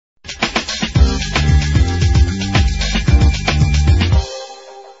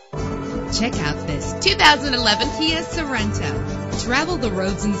2011 Kia Sorento. Travel the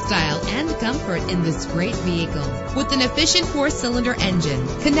roads in style and comfort in this great vehicle. With an efficient 4-cylinder engine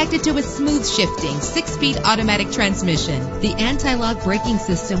connected to a smooth shifting 6-speed automatic transmission, the anti-lock braking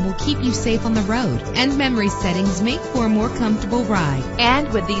system will keep you safe on the road, and memory settings make for a more comfortable ride.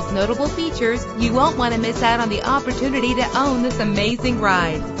 And with these notable features, you won't want to miss out on the opportunity to own this amazing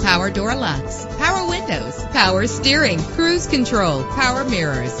ride. Power door locks, power windows, power steering, cruise control, power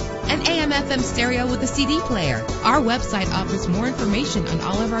mirrors, an AM/FM stereo with a CD player. Our website offers more information on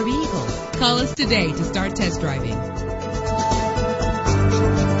all of our vehicles. Call us today to start test driving.